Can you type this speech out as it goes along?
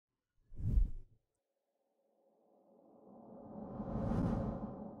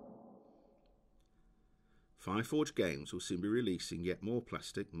Fireforge Games will soon be releasing yet more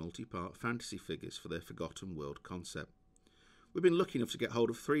plastic multi-part fantasy figures for their Forgotten World concept. We've been lucky enough to get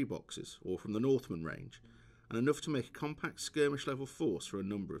hold of 3 boxes, all from the Northmen range, and enough to make a compact skirmish level force for a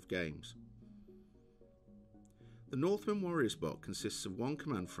number of games. The Northmen Warriors box consists of 1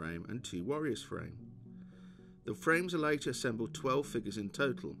 command frame and 2 Warriors frame. The frames allow you to assemble 12 figures in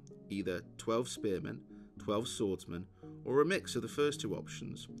total, either 12 spearmen, 12 swordsmen, or a mix of the first 2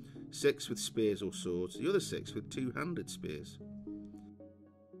 options, 6 with spears or swords, the other 6 with 2-handed spears.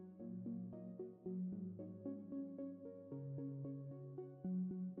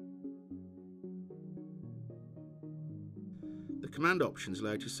 The command options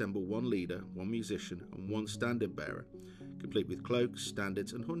allow you to assemble 1 leader, 1 musician and 1 standard bearer, complete with cloaks,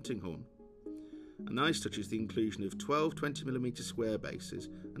 standards and hunting horn. A nice touch is the inclusion of 12 20mm square bases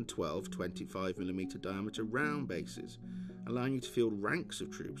and 12 25mm diameter round bases, allowing you to field ranks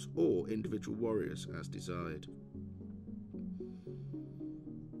of troops or individual warriors as desired.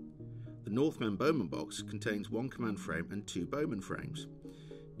 The Northmen Bowman box contains 1 command frame and 2 bowman frames.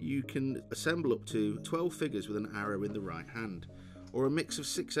 You can assemble up to 12 figures with an arrow in the right hand, or a mix of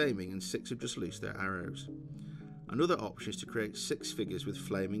 6 aiming and 6 have just loosed their arrows. Another option is to create 6 figures with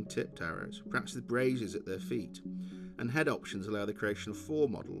flaming tipped arrows, perhaps with braziers at their feet, and head options allow the creation of 4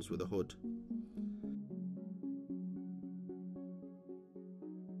 models with a hood.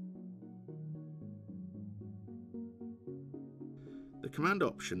 The command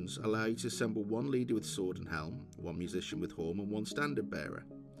options allow you to assemble 1 leader with sword and helm, 1 musician with horn and 1 standard bearer.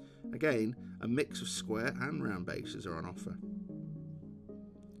 Again, a mix of square and round bases are on offer.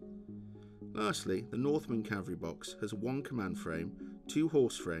 Lastly, the Northman Cavalry box has 1 command frame, 2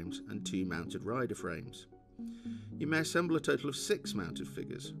 horse frames and 2 mounted rider frames. You may assemble a total of 6 mounted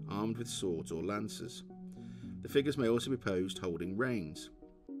figures, armed with swords or lances. The figures may also be posed holding reins.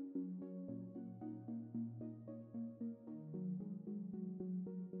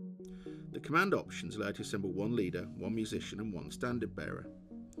 The command options allow you to assemble 1 leader, 1 musician and 1 standard bearer.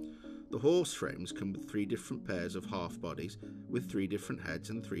 The horse frames come with 3 different pairs of half bodies with 3 different heads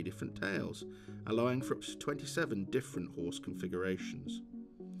and 3 different tails, allowing for up to 27 different horse configurations.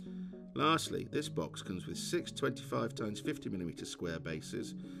 Lastly, this box comes with 6 25x50mm square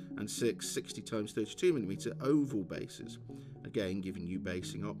bases and 6 60x32mm oval bases, again giving you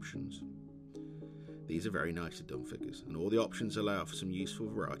basing options. These are very nicely done figures, and all the options allow for some useful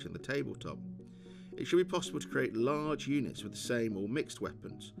variety on the tabletop. It should be possible to create large units with the same or mixed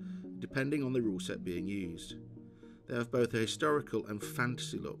weapons, depending on the rule set being used. They have both a historical and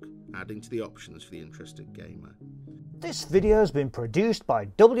fantasy look, adding to the options for the interested gamer. This video has been produced by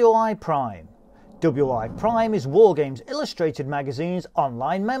WI Prime. WI Prime is Wargames Illustrated Magazine's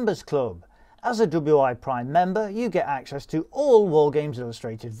online members club. As a WI Prime member, you get access to all Wargames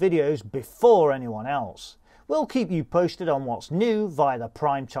Illustrated videos before anyone else. We'll keep you posted on what's new via the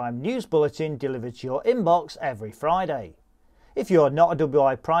Primetime News Bulletin delivered to your inbox every Friday. If you're not a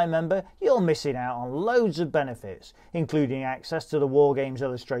WI Prime member, you're missing out on loads of benefits, including access to the Wargames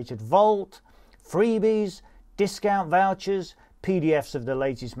Illustrated Vault, freebies, discount vouchers, PDFs of the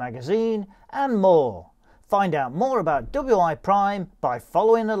latest magazine, and more. Find out more about WI Prime by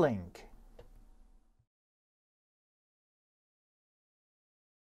following the link.